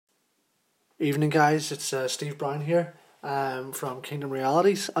Evening, guys. It's Steve Brown here from Kingdom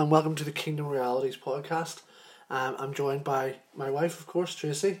Realities, and welcome to the Kingdom Realities podcast. I'm joined by my wife, of course,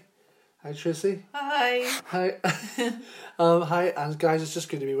 Tracy. Hi, Tracy. Hi. Hi. Hi, and guys, it's just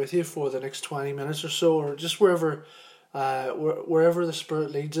good to be with you for the next 20 minutes or so, or just wherever the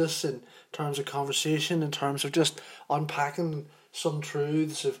Spirit leads us in terms of conversation, in terms of just unpacking some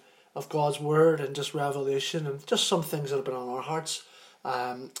truths of God's Word and just revelation and just some things that have been on our hearts.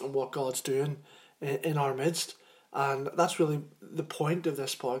 And what God's doing in our midst, and that's really the point of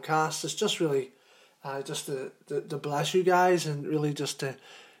this podcast. It's just really just to bless you guys, and really just to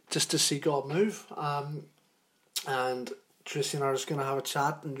see God move. And Tracy and I are just going to have a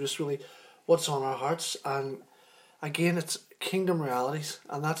chat and just really what's on our hearts. And again, it's Kingdom Realities,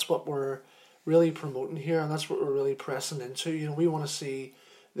 and that's what we're really promoting here, and that's what we're really pressing into. You know, we want to see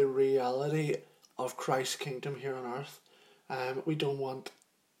the reality of Christ's kingdom here on earth. We don't want,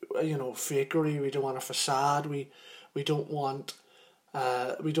 fakery. We don't want a facade. We don't want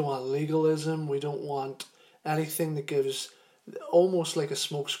legalism. We don't want anything that gives almost like a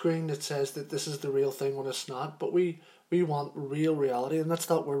smokescreen that says that this is the real thing when it's not. But we want real reality, and that's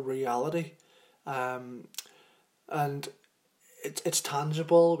that word reality. And it's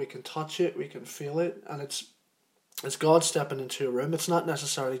tangible. We can touch it. We can feel it, and it's God stepping into a room. It's not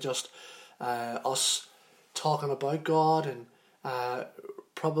necessarily just us talking about God and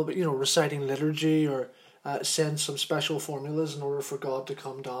probably reciting liturgy or saying some special formulas in order for God to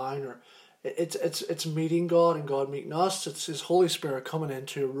come down, or it's meeting God and God meeting us. It's His Holy Spirit coming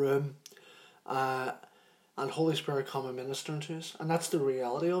into a room, and Holy Spirit coming ministering to us, and that's the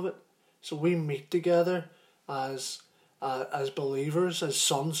reality of it. So we meet together as believers, as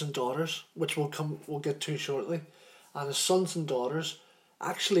sons and daughters, which we'll get to shortly, and as sons and daughters.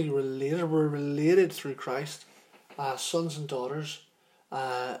 Actually we're related through Christ, sons and daughters,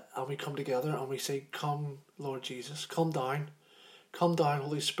 and we come together and we say, come Lord Jesus, come down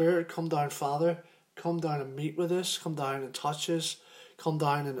Holy Spirit, come down Father, come down and meet with us, come down and touch us, come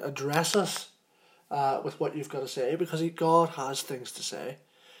down and address us with what you've got to say, because God has things to say.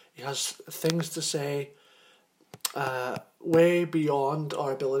 He has things to say way beyond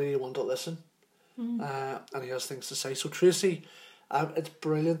our ability to want to listen, and He has things to say. So Tracy, it's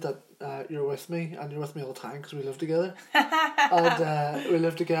brilliant that you're with me, and you're with me all the time because we live together. And we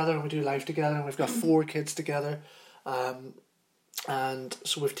live together and we do life together, and we've got 4 kids together. And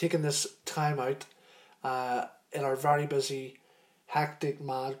so we've taken this time out in our very busy, hectic,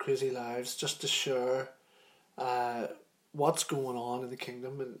 mad, crazy lives just to share what's going on in the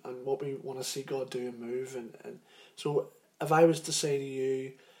kingdom and what we want to see God do and move. And so if I was to say to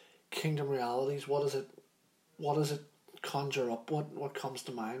you, Kingdom Realities, what does it conjure up? What comes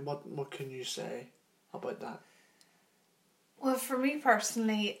to mind? What can you say about that? Well, for me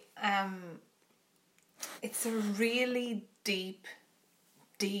personally, it's a really deep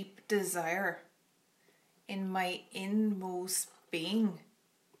desire in my inmost being.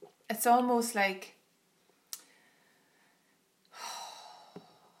 It's almost like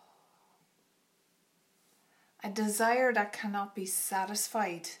a desire that cannot be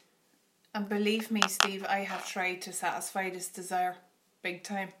satisfied. And believe me, Steve, I have tried to satisfy this desire big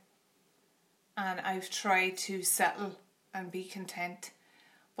time. And I've tried to settle and be content.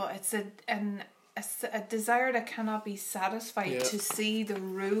 But it's a desire that cannot be satisfied, to see the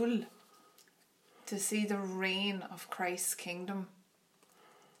rule, to see the reign of Christ's kingdom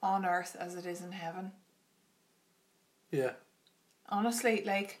on earth as it is in heaven. Yeah. Honestly,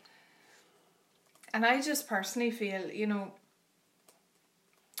 and I just personally feel,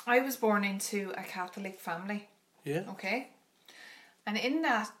 I was born into a Catholic family. Yeah. Okay. And in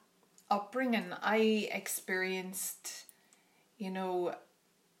that upbringing, I experienced,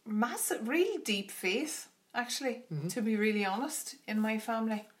 massive, really deep faith, actually, to be really honest, in my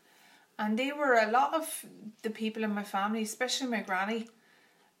family. And they were a lot of the people in my family, especially my granny,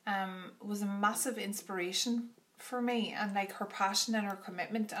 was a massive inspiration for me. And her passion and her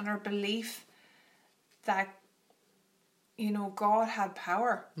commitment and her belief that God had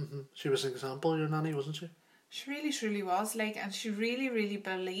power. Mm-hmm. She was an example, your nanny, wasn't she? She really, truly was. And she really, really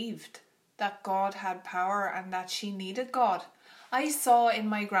believed that God had power and that she needed God. I saw in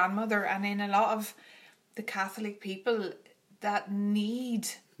my grandmother and in a lot of the Catholic people that need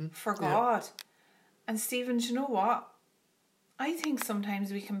for God. And Stephen, do you know what? I think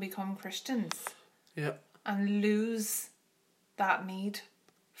sometimes we can become Christians and lose that need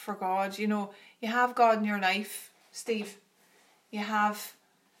for God. You have God in your life, Steve.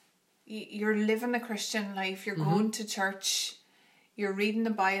 You're living a Christian life. You're going to church. You're reading the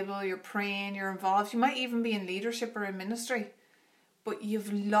Bible. You're praying. You're involved. You might even be in leadership or in ministry. but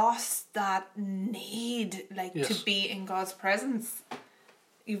you've lost that need, like, Yes. to be in God's presence.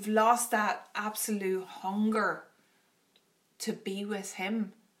 You've lost that absolute hunger to be with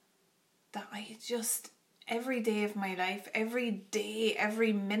Him. That I just, every day of my life, every day,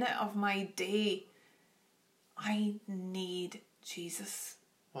 every minute of my day, I need Jesus.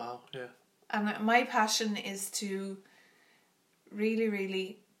 Wow, yeah. And my passion is to really,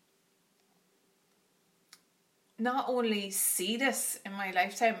 really not only see this in my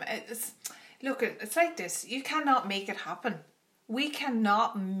lifetime. It's like this. You cannot make it happen. We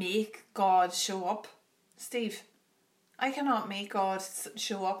cannot make God show up, Steve. I cannot make God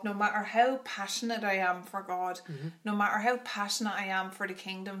show up, no matter how passionate I am for God, no matter how passionate I am for the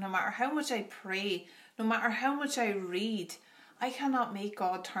kingdom, no matter how much I pray, no matter how much I read. I cannot make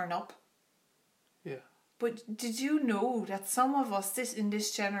God turn up. Yeah. But did you know that some of us in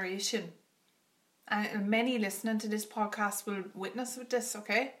this generation, and many listening to this podcast will witness with this,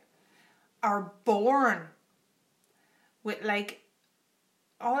 okay, are born with, like,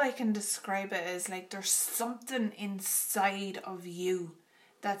 all I can describe it is like there's something inside of you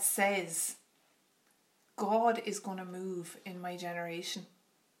that says God is going to move in my generation.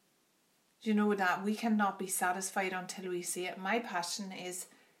 Do you know that we cannot be satisfied until we see it? My passion is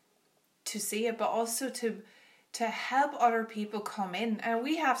to see it, but also to help other people come in. And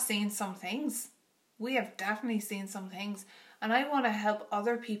we have seen some things. We have definitely seen some things. And I want to help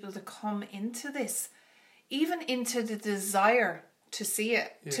other people to come into this, even into the desire to see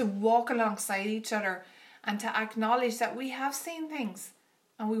it, to walk alongside each other and to acknowledge that we have seen things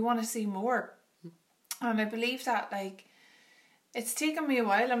and we want to see more. And I believe that, like, it's taken me a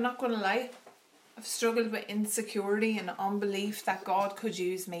while, I'm not going to lie. I've struggled with insecurity and unbelief that God could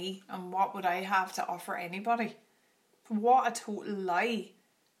use me and what would I have to offer anybody. What a total lie.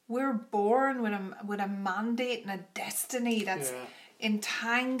 We're born with a mandate and a destiny that's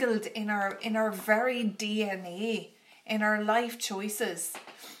entangled in our very DNA, in our life choices.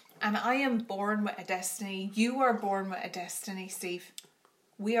 And I am born with a destiny. You are born with a destiny, Steve.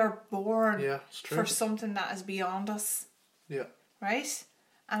 We are born for something that is beyond us. Yeah. Right?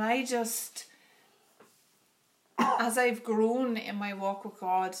 And I just, as I've grown in my walk with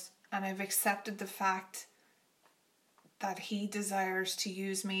God and I've accepted the fact that He desires to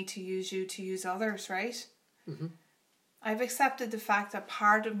use me, to use you, to use others, right? Mm-hmm. I've accepted the fact that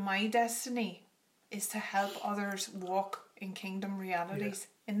part of my destiny is to help others walk in kingdom realities,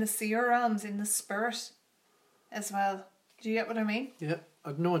 in the seer realms, in the spirit as well. Do you get what I mean? Yeah,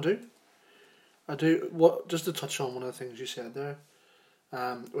 I do. I do. What, just to touch on one of the things you said there,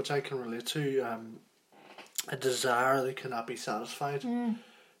 which I can relate to, a desire that cannot be satisfied.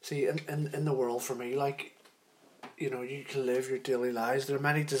 See, in the world, for me, like, you know, you can live your daily lives. There are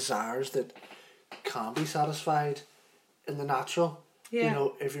many desires that can be satisfied in the natural. Yeah. You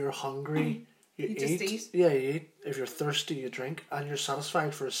know, if you're hungry, you eat. Just eat. Yeah, you eat. If you're thirsty, you drink, and you're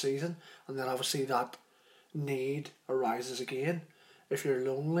satisfied for a season. And then obviously that need arises again. If you're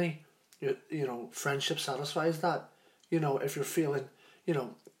lonely, you know, friendship satisfies that. You know, if you're feeling, if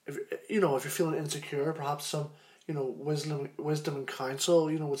you're feeling insecure, perhaps some, wisdom and counsel,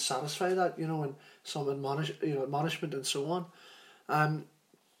 would satisfy that, and some admonishment and so on.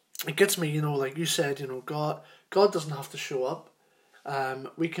 It gets me, like you said, God doesn't have to show up.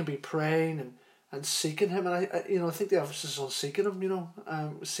 We can be praying and seeking Him, and I think the emphasis is on seeking Him.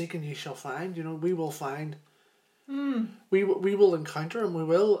 Seeking ye shall find. We will find. We will encounter Him. We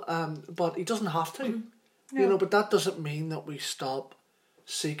will. But He doesn't have to. No. But that doesn't mean that we stop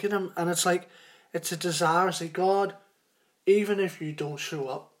seeking Him. And it's like, it's a desire. Say, God, even if you don't show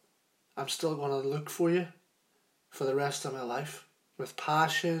up, I'm still going to look for you for the rest of my life, with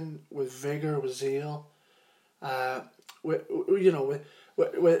passion, with vigor, with zeal, with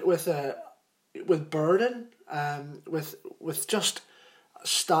burden, with just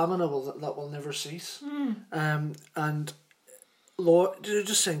stamina that will never cease. And Lord,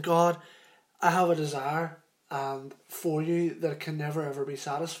 just saying, God, I have a desire for you that can never ever be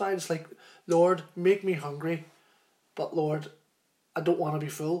satisfied. It's like, Lord, make me hungry, but Lord, I don't want to be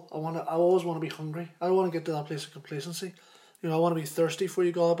full. I always want to be hungry. I don't want to get to that place of complacency. I want to be thirsty for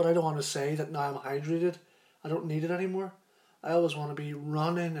you, God, but I don't want to say that now I'm hydrated. I don't need it anymore. I always want to be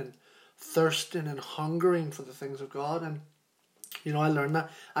running and thirsting and hungering for the things of God. And I learned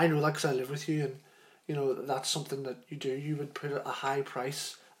that. I know that because I live with you, and that's something that you do. You would put a high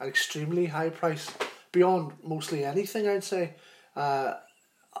price, an extremely high price, beyond mostly anything, I'd say,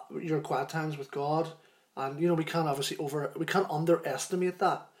 your quiet times with God. And we can't underestimate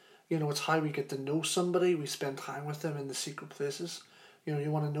that. It's how we get to know somebody. We spend time with them in the secret places.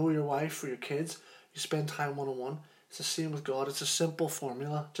 You want to know your wife or your kids, you spend time one-on-one. It's the same with God. It's a simple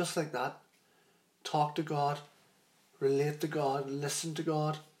formula, just like that. Talk to God, relate to God, listen to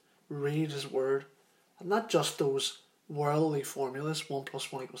God, read His Word. And not just those worldly formulas, 1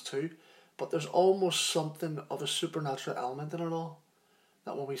 + 1 = 2, but there's almost something of a supernatural element in it all.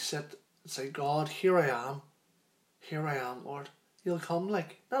 That when we sit and say, God, here I am, Lord, He'll come,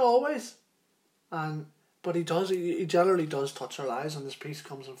 like, not always. But He does, He generally does touch our lives, and this peace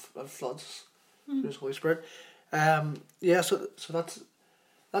comes and floods through His Holy Spirit. So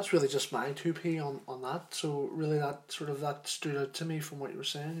that's really just my 2p on that. So really that stood out to me from what you were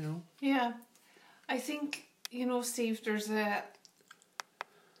saying, you know. Yeah. I think, you know, Steve, there's a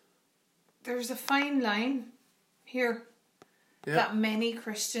fine line here that many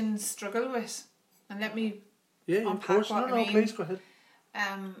Christians struggle with. And let me of course. what I mean. Please go ahead.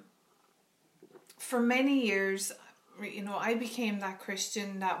 For many years, you know, I became that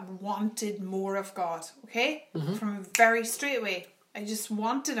Christian that wanted more of God, okay? From very straight away. I just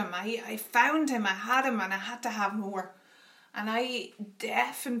wanted Him. I found Him, I had Him, and I had to have more. And I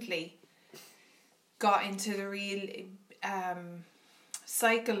definitely got into the real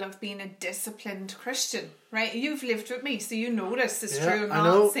cycle of being a disciplined Christian, right? You've lived with me, so you know this is true. I'm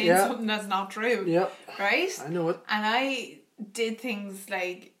not saying something that's not true. Yeah. Right? I know it. And I did things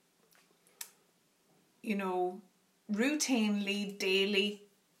like, you know, routinely, daily,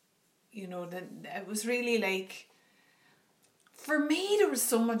 you know, that it was really like, for me, there was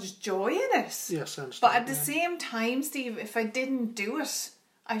so much joy in it. Yes, I understand. But at the same time, Steve, if I didn't do it,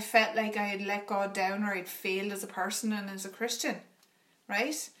 I felt like I had let God down, or I'd failed as a person and as a Christian,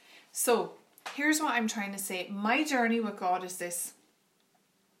 right? So, here's what I'm trying to say. My journey with God is this.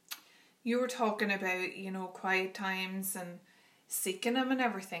 You were talking about, you know, quiet times and seeking Him and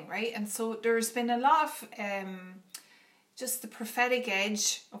everything, right? And so there's been a lot of just the prophetic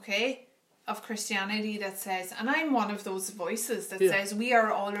edge, okay, of Christianity that says, and I'm one of those voices that says we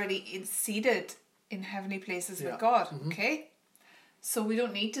are already seated in heavenly places with God, okay? So we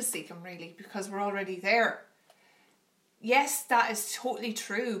don't need to seek Him really, because we're already there. Yes, that is totally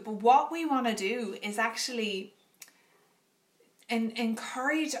true, but what we want to do is actually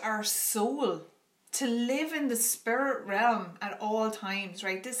encourage our soul to live in the spirit realm at all times,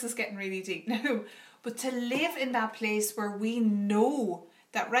 right? This is getting really deep now, but to live in that place where we know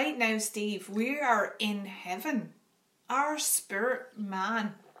that right now, Steve, we are in heaven. Our spirit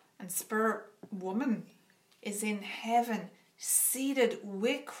man and spirit woman is in heaven, seated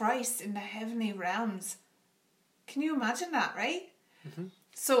with Christ in the heavenly realms. Can you imagine that, right?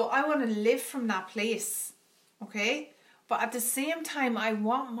 So I want to live from that place, okay? But at the same time, I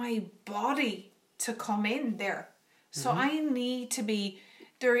want my body to come in there. So I need to be,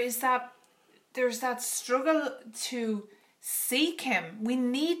 there's that struggle to seek Him. We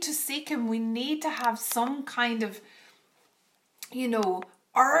need to seek Him. We need to have some kind of, you know,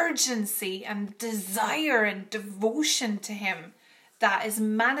 urgency and desire and devotion to Him that is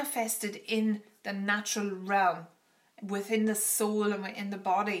manifested in the natural realm, within the soul and within the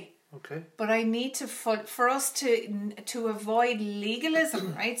body. Okay. But I need to, for us to avoid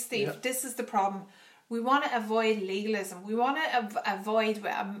legalism, right, Steve? Yeah. This is the problem. We want to avoid legalism. We want to avoid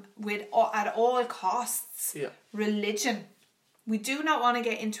at all costs religion. We do not want to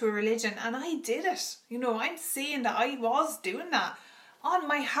get into a religion, and I did it. You know, I'm saying that I was doing that.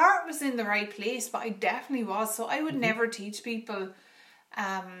 My heart was in the right place, but I definitely was. So I would never teach people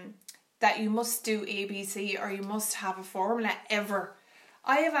that you must do ABC or you must have a formula ever.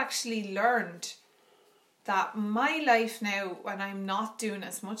 I have actually learned that my life now, when I'm not doing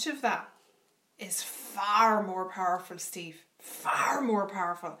as much of that, is far more powerful, Steve. Far more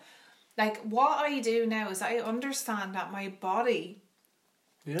powerful. Like, what I do now is I understand that my body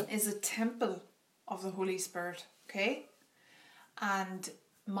is a temple of the Holy Spirit, okay? And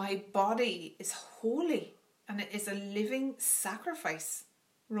my body is holy, and it is a living sacrifice.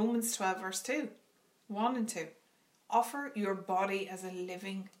 Romans 12 verse 2, 1 and 2. Offer your body as a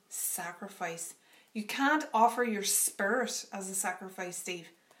living sacrifice. You can't offer your spirit as a sacrifice, Steve,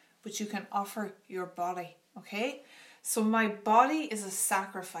 but you can offer your body, okay? So my body is a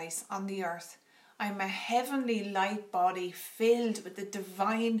sacrifice on the earth. I'm a heavenly light body filled with the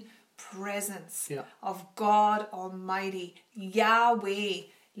divine presence of God Almighty. Yahweh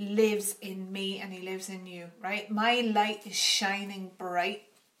lives in me and He lives in you, right? My light is shining bright,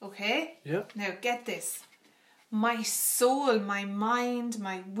 okay? Yeah. Now get this. My soul, my mind,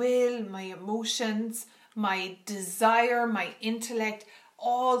 my will, my emotions, my desire, my intellect,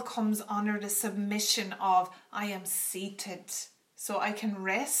 all comes under the submission of I am seated. So I can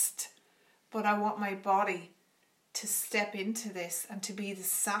rest, but I want my body to step into this and to be the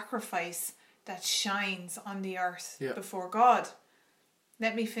sacrifice that shines on the earth Yeah. before God.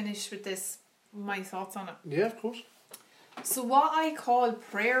 Let me finish with this, my thoughts on it. Yeah, of course. So what I call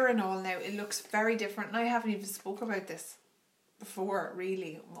prayer and all now, it looks very different. And I haven't even spoke about this before,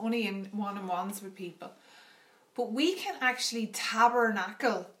 really. Only in one-on-ones with people. But we can actually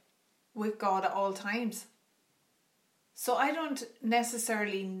tabernacle with God at all times. So I don't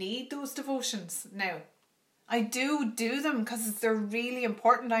necessarily need those devotions now. I do them because they're really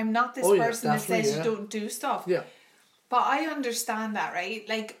important. I'm not this person that says you don't do stuff. Yeah. But I understand that, right?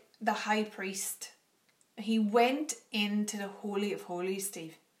 Like the high priest, he went into the Holy of Holies,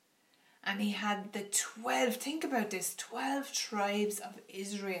 Steve. And he had the 12, think about this, 12 tribes of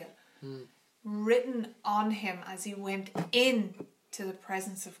Israel written on him as he went in to the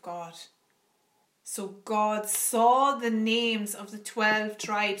presence of God. So God saw the names of the 12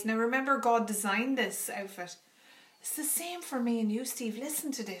 tribes. Now remember, God designed this outfit. It's the same for me and you, Steve.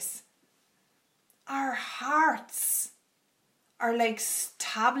 Listen to this. Our hearts are like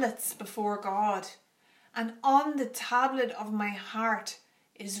tablets before God. And on the tablet of my heart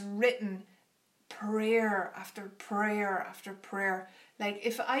is written prayer after prayer after prayer. Like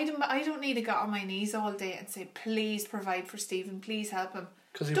if I don't need to get on my knees all day and say, please provide for Stephen, please help him.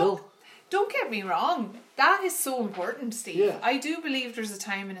 Because he will. Don't get me wrong. That is so important, Steve. Yeah. I do believe there's a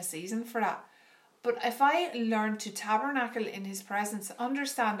time and a season for that. But if I learn to tabernacle in his presence,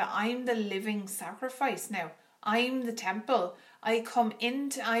 understand that I'm the living sacrifice now. I'm the temple.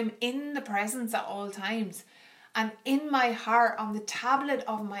 I'm in the presence at all times. And in my heart, on the tablet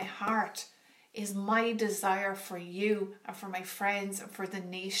of my heart, is my desire for you and for my friends and for the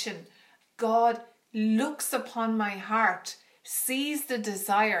nation. God looks upon my heart, sees the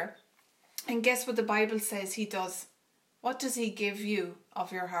desire, and guess what the Bible says he does? What does he give you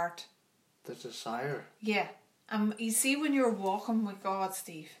of your heart? The desire. Yeah. You see, when you're walking with God,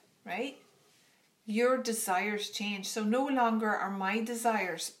 Steve, right? Your desires change. So no longer are my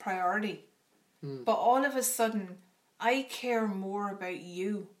desires priority. But all of a sudden, I care more about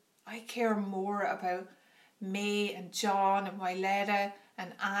you. I care more about May and John and Wyletta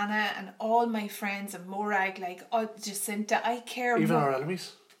and Anna and all my friends and Morag, like Jacinta. I care even more. Our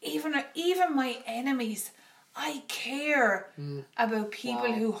enemies. Even my enemies. I care about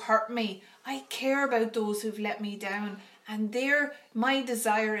people who hurt me. I care about those who've let me down. And my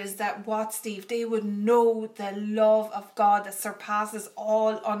desire is that Steve, they would know the love of God that surpasses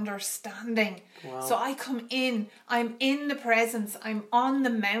all understanding. Wow. So I come in, I'm in the presence, I'm on the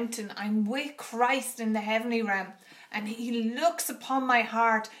mountain, I'm with Christ in the heavenly realm. And he looks upon my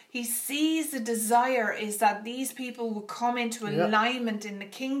heart. He sees the desire is that these people will come into alignment in the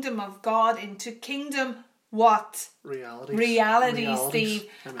kingdom of God, into kingdom what? Reality, Steve.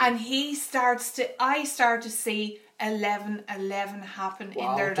 And I start to see 11:11 happen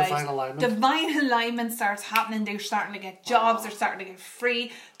in their divine lives. alignment. Divine alignment starts happening. They're starting to get jobs. They're starting to get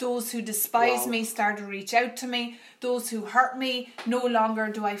free. Those who despise me start to reach out to me. Those who hurt me, no longer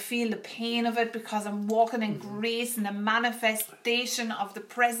do I feel the pain of it because I'm walking in grace, and the manifestation of the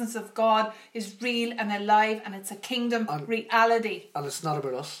presence of God is real and alive, and it's a kingdom reality. And it's not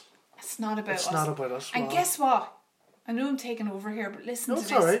about us. It's not about us. It's not about us. And guess what? I know I'm taking over here, but listen to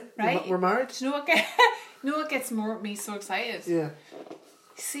this. It's alright. Right? We're married. Do you know what gets me so excited? Yeah.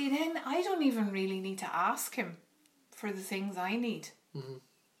 See, then I don't even really need to ask him for the things I need. Mm-hmm.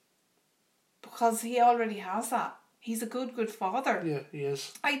 Because he already has that. He's a good father. Yeah, he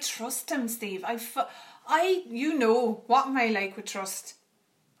is. I trust him, Steve. You know, what am I like with trust?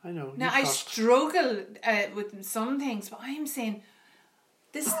 I know. Now, I struggle with some things, but I'm saying,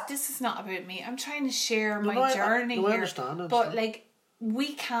 this is not about me. I'm trying to share my journey here. I understand. But like,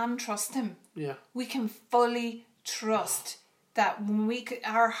 we can trust him. Yeah. We can fully trust that when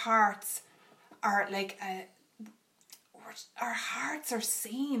our hearts are like our hearts are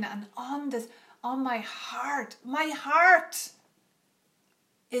seen, and on my heart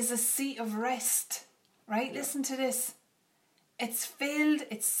is a seat of rest. Right? Yeah. Listen to this. It's filled,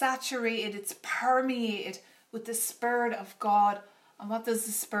 it's saturated, it's permeated with the Spirit of God. And what does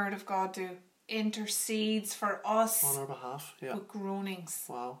the Spirit of God do? Intercedes for us on our behalf, with groanings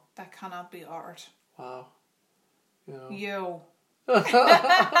that cannot be uttered. Wow. Yo.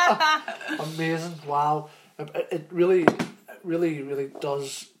 Amazing. Wow. It really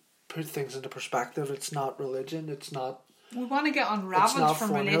does put things into perspective. It's not religion. It's not. We want to get unraveled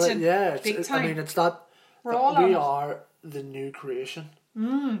from religion. Yeah, big time. I mean, it's not. We are the new creation.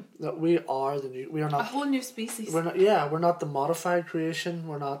 That we are the new. We are not a whole new species. We're not. Yeah, we're not the modified creation.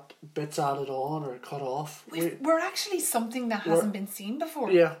 We're not bits added on or cut off. We're actually something that hasn't been seen before.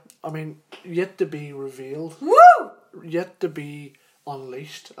 Yeah, I mean, yet to be revealed. Woo! Yet to be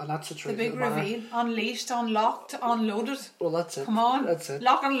unleashed, and that's the truth. The big reveal. Unleashed, unlocked, unloaded. Well, that's it. Come on. That's it.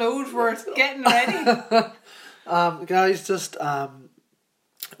 Lock and load, we're getting ready. Guys, just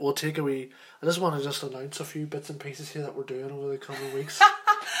we'll take a wee. I just want to just announce a few bits and pieces here that we're doing over the coming weeks,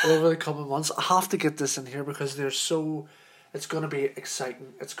 over the coming months. I have to get this in here because they're so. It's gonna be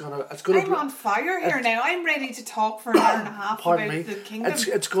exciting. It's gonna. I'm on fire here now. I'm ready to talk for an hour and a half about the kingdom.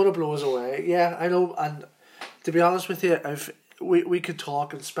 It's gonna blow us away. Yeah, I know. And to be honest with you, if we could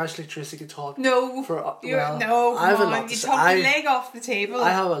talk, and especially Tracy could talk. No, no. I have a lot to say. You took my leg off the table.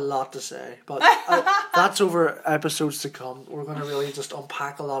 I have a lot to say, but that's over episodes to come. We're gonna really just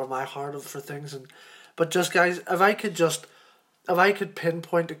unpack a lot of my heart for things, but just guys, if I could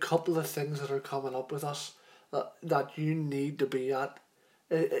pinpoint a couple of things that are coming up with us. That you need to be at.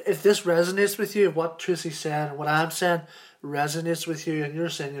 If this resonates with you, what Tracy's saying and what I'm saying resonates with you, and you're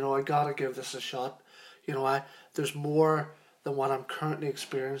saying, I gotta give this a shot. There's more than what I'm currently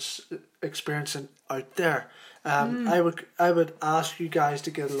experiencing out there. I would ask you guys to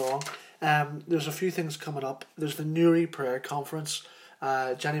get along. There's a few things coming up. There's the Newry Prayer Conference.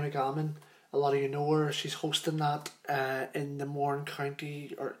 Jenny McGalman, a lot of you know her. She's hosting that in the Mourne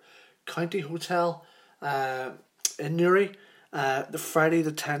County Hotel. In Newry, the Friday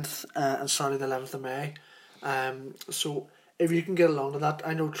the 10th and Saturday the 11th of May. So if you can get along to that,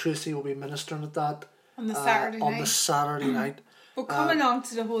 I know Tracy will be ministering at that on the Saturday night. But come along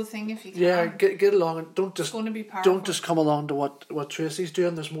to the whole thing if you can. Yeah, get along and don't just come along to what Tracy's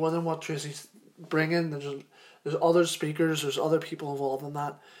doing. There's more than what Tracy's bringing. There's other speakers. There's other people involved in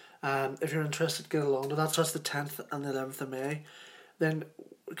that. If you're interested, get along to that. So that's the 10th and the 11th of May. Then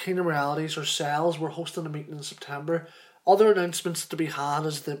Kingdom Realities ourselves, we're hosting a meeting in September. Other announcements to be had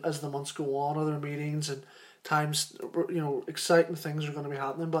as the months go on, other meetings and times, exciting things are going to be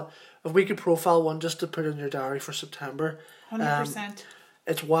happening. But if we could profile one just to put in your diary for September, 100%.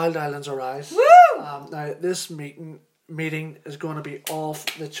 It's Wild Islands Arise. Woo! Now this meeting is going to be off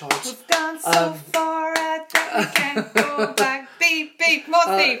the charts. We've gone so far that we can't go back. Beep beep,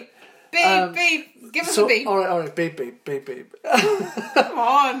 more beep. Beep, beep. Give us a beep. Alright, beep, beep, beep, beep. Come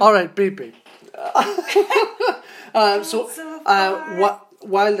on. Alright, beep, beep.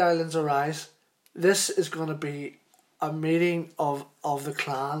 Wild Islands Arise. This is going to be a meeting of the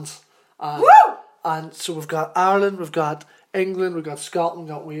clans. Woo! And so we've got Ireland, we've got England, we've got Scotland,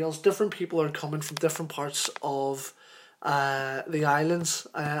 we've got Wales. Different people are coming from different parts of the islands,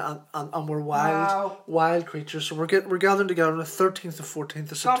 and we're wild creatures. So we're gathering together on the 13th and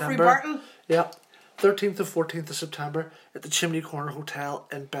 14th of September. Godfrey Barton. Yeah, 13th and 14th of September at the Chimney Corner Hotel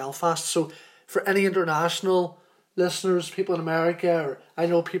in Belfast. So for any international listeners, people in America, or I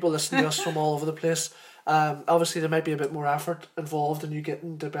know people listening to us from all over the place, obviously there might be a bit more effort involved in you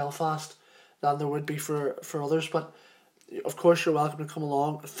getting to Belfast than there would be for others, but of course you're welcome to come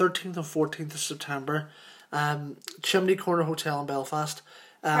along. 13th and 14th of September. Chimney Corner Hotel in Belfast.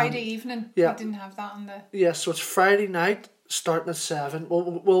 Friday evening. Yeah. We didn't have that on the... Yeah, so it's Friday night, starting at 7.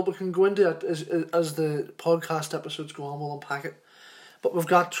 Well, we can go into it as the podcast episodes go on, we'll unpack it. But we've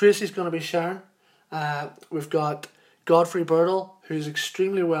got Tracy's going to be sharing. We've got Godfrey Birdle, who's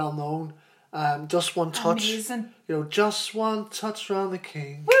extremely well known. Just one touch. Amazing. Just one touch from the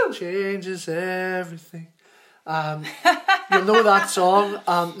King. Woo! Changes everything. You'll know that song.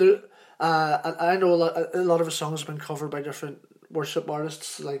 I know a lot of his songs have been covered by different worship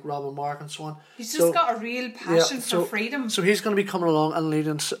artists like Robin Mark and so on. He's just got a real passion for freedom. So he's going to be coming along and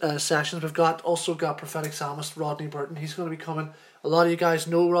leading sessions. We've also got prophetic psalmist Rodney Burton. He's going to be coming. A lot of you guys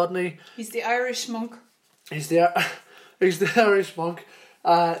know Rodney. He's the Irish monk. He's the Irish monk.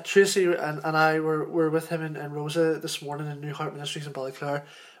 Tracy and I were with him in Rosa this morning in New Heart Ministries in Ballyclare,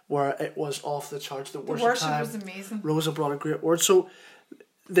 where it was off the charts. The worship time was amazing. Rosa brought a great word. So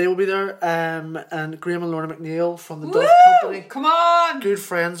they will be there, and Graham and Lorna McNeil from the Dove Company. Come on! Good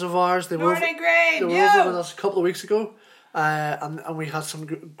friends of ours. They were over with us a couple of weeks ago, and we had some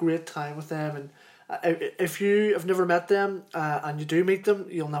great time with them. And if you have never met them, and you do meet them,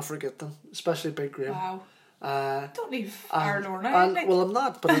 you'll never forget them, especially Big Graham. Wow. Don't leave our Lorna. Well, I'm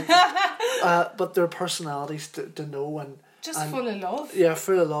not, but their personalities to know and full of love. Yeah,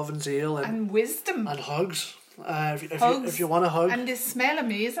 full of love and zeal and wisdom and hugs. If you want a hug, and they smell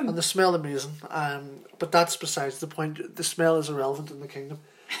amazing. But that's besides the point. The smell is irrelevant in the kingdom.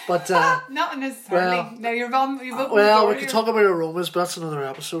 But not necessarily. Now we could talk about aromas, but that's another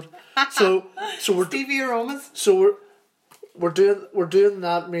episode. So we're Stevie aromas. So we're doing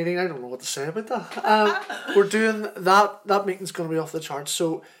that meeting. I don't know what to say about that. We're doing that meeting's going to be off the charts.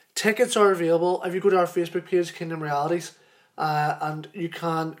 So tickets are available. If you go to our Facebook page, Kingdom Realities, and you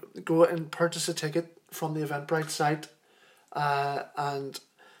can go and purchase a ticket from the Eventbrite site. And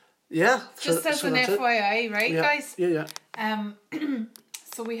yeah, Just as an that's it. FYI, right, Yeah, guys? yeah.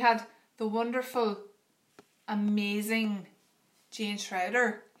 So we had the wonderful, amazing Jane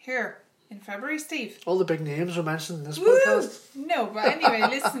Schroeder here in February, Steve. All the big names were mentioned in this Woo! podcast. No, but anyway,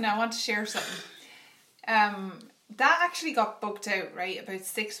 listen, I want to share something. That actually got booked out, right, about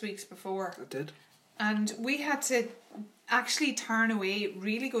 6 weeks before. It did. And we had to actually turn away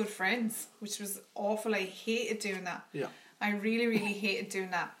really good friends, which was awful. I hated doing that. Yeah. I really, really hated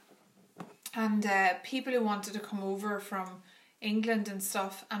doing that. And people who wanted to come over from England and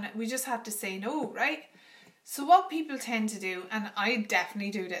stuff, and we just had to say no, right? So what people tend to do, and I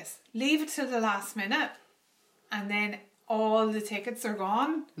definitely do this, leave it till the last minute, and then all the tickets are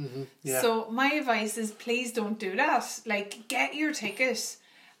gone. Mm-hmm. Yeah. So my advice is, please don't do that. Like, get your ticket.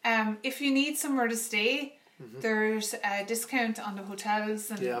 If you need somewhere to stay, there's a discount on the hotels.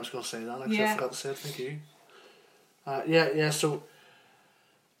 And Yeah, I was going to say that. Actually, Yeah. I forgot to say it. Thank you. Yeah. So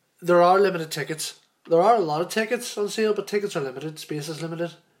there are limited tickets. There are a lot of tickets on sale, but tickets are limited. Space is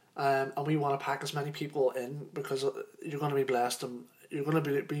limited. And we want to pack as many people in because you're going to be blessed and you're going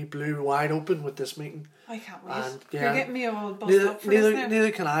to be blew wide open with this meeting. I can't wait. And, yeah, You're getting me all buzzed up for this now.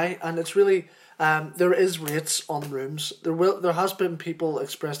 Neither can I, and it's really there is rates on rooms. There has been people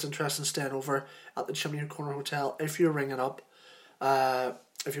expressed interest in staying over at the Chimney Corner Hotel. If you're ringing up,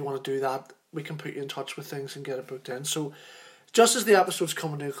 if you want to do that, we can put you in touch with things and get it booked in. So, just as the episode's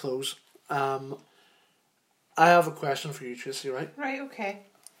coming to a close, I have a question for you, Tracy. Right? Right. Okay.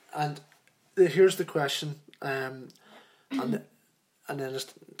 And here's the question, and then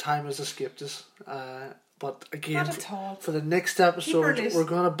time has escaped us. But again, Not at all. for the next episode, Keep her we're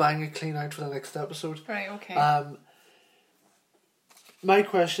going to bang it clean out for the next episode. Right. Okay. My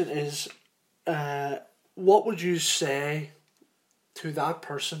question is, what would you say to that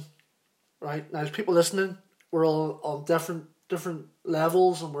person? Right now, there's people listening. We're all on different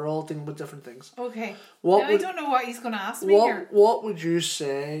levels, and we're all dealing with different things. Okay. What now, would- I don't know what he's going to ask me here. What would you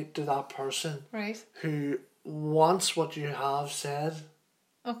say to that person Right. who wants what you have said,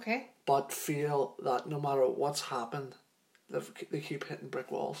 Okay. but feel that no matter what's happened, they keep hitting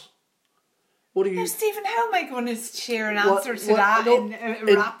brick walls? What do you? Now, Stephen, how am I going to share an what- answer to what- that no, in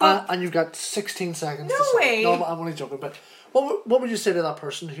a wrap up? and you've got 16 seconds. No to say. way. No, I'm only joking. But what would you say to that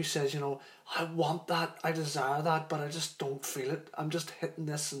person who says, I want that, I desire that, but I just don't feel it. I'm just hitting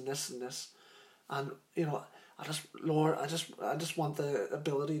this and this and this, and I just want the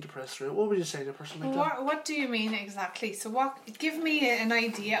ability to press through. What would you say to a person like that? What do you mean exactly? So give me an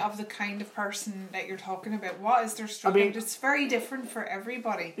idea of the kind of person that you're talking about. What is their struggle? It's very different for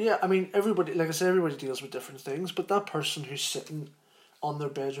everybody. Yeah, I mean, everybody, like I said, everybody deals with different things, but that person who's sitting on their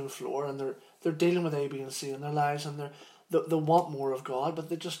bedroom floor and they're dealing with A, B, and C in their lives, and they want more of God, but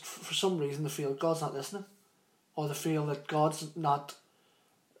they just, for some reason, they feel God's not listening, or they feel that God's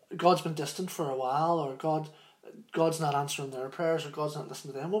been distant for a while, or God's not answering their prayers, or God's not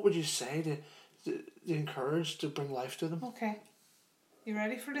listening to them. What would you say to encourage, to bring life to them? Okay. You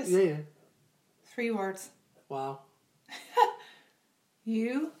ready for this? Yeah. 3 words. Wow.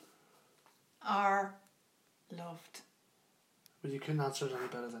 You are loved. But you couldn't answer it any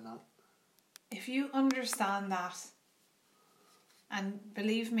better than that. If you understand that, and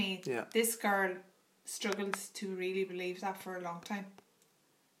believe me, Yeah. this girl struggled to really believe that for a long time.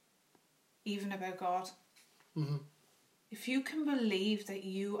 Even about God. Mm-hmm. If you can believe that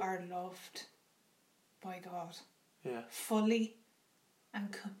you are loved by God, Yeah. fully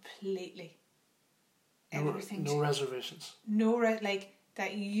and completely, everything, No reservations. like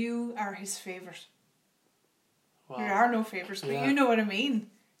that you are his favourite. Wow. There are no favourites, but Yeah. you know what I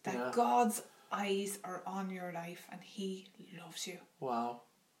mean. That Yeah. God's eyes are on your life and he loves you. Wow.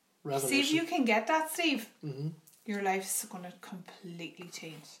 See Revelation. if you can get that, Steve. Mm-hmm. Your life's going to completely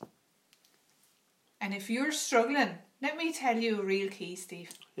change. And if you're struggling, let me tell you a real key,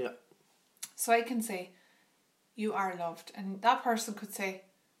 Steve. Yeah. So I can say, you are loved. And that person could say,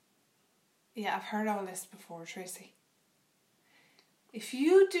 yeah, I've heard all this before, Tracy. If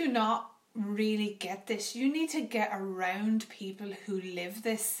you do not really get this, you need to get around people who live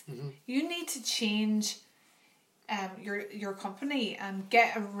this. Mm-hmm. You need to change your company and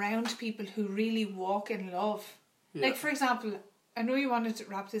get around people who really walk in love. Yeah. Like, for example, I know you wanted to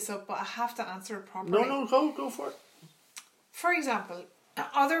wrap this up, but I have to answer it properly. No, go for it. For example,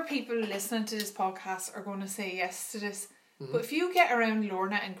 other people listening to this podcast are going to say yes to this. Mm-hmm. But if you get around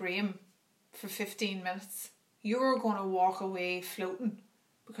Lorna and Graham for 15 minutes, you're going to walk away floating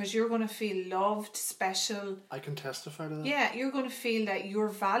because you're going to feel loved, special. I can testify to that. Yeah, you're going to feel that you're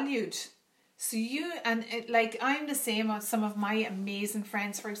valued. So like I'm the same on some of my amazing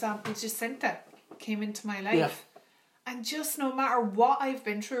friends. For example, Jacinta came into my life. Yeah. And just no matter what I've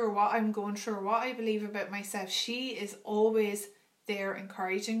been through or what I'm going through or what I believe about myself, she is always there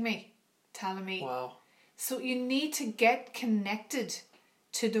encouraging me, telling me. Wow. So you need to get connected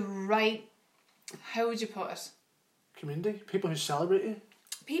to the right, how would you put it? Community, people who celebrate you.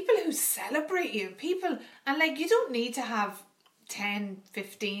 People who celebrate you, people, and like you don't need to have 10,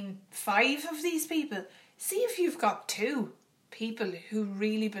 15, 5 of these people. See if you've got 2 people who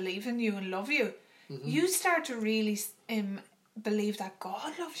really believe in you and love you. You start to really believe that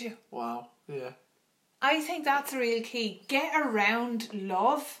God loves you. Wow, yeah. I think that's a real key. Get around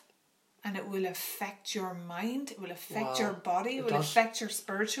love and it will affect your mind, it will affect your body, it will affect your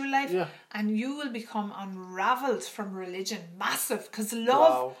spiritual life, and you will become unravelled from religion. Massive, because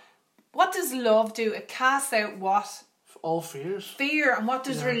love, what does love do? It casts out what? All fears. Fear. And what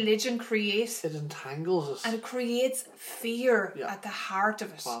does religion create? It entangles us. And it creates fear at the heart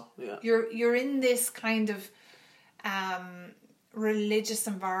of it. Wow, yeah. You're in this kind of religious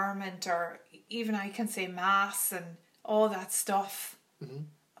environment, or even I can say mass and all that stuff.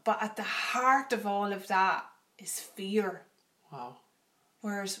 But at the heart of all of that is fear. Wow.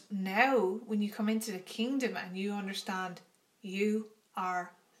 Whereas now, when you come into the kingdom and you understand you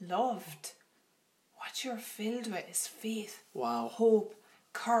are loved, what you're filled with is faith, hope,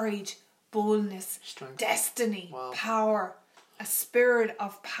 courage, boldness, strength, destiny, power, a spirit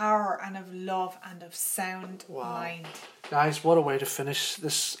of power and of love and of sound mind. Guys, what a way to finish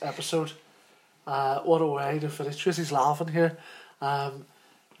this episode. What a way to finish. Tracy's laughing here.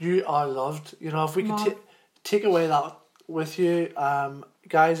 You are loved. You know, if we could take away that with you,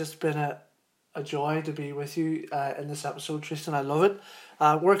 guys, it's been a joy to be with you in this episode, Tristan. I love it.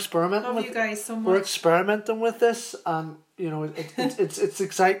 We're experimenting. Love you guys so much. We're experimenting with this, and you know, it's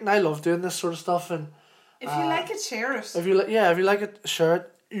exciting. I love doing this sort of stuff, and if you like it, share it. If you like it, share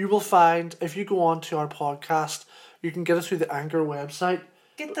it. You will find if you go on to our podcast, you can get it through the Anchor website.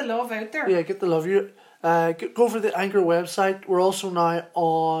 Get the love out there. Yeah, get the love. Go for the Anchor website. We're also now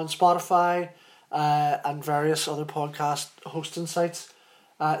on Spotify and various other podcast hosting sites.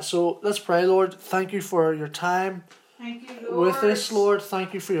 So let's pray, Lord. Thank you for your time. Thank you, Lord. With this, Lord,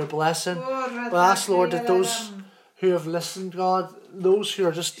 thank you for your blessing. We ask, Lord, that those who have listened, God, those who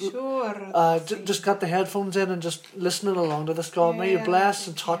are just got the headphones in and just listening along to this, God, may you bless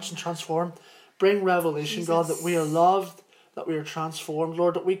and touch and transform. Bring revelation, Jesus. God, that we are loved, that we are transformed,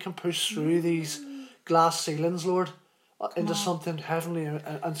 Lord, that we can push through these glass ceilings, Lord, into something heavenly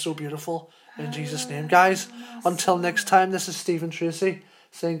and so beautiful. In Jesus' name. Guys, until next time, this is Stephen Tracy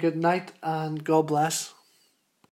saying good night and God bless.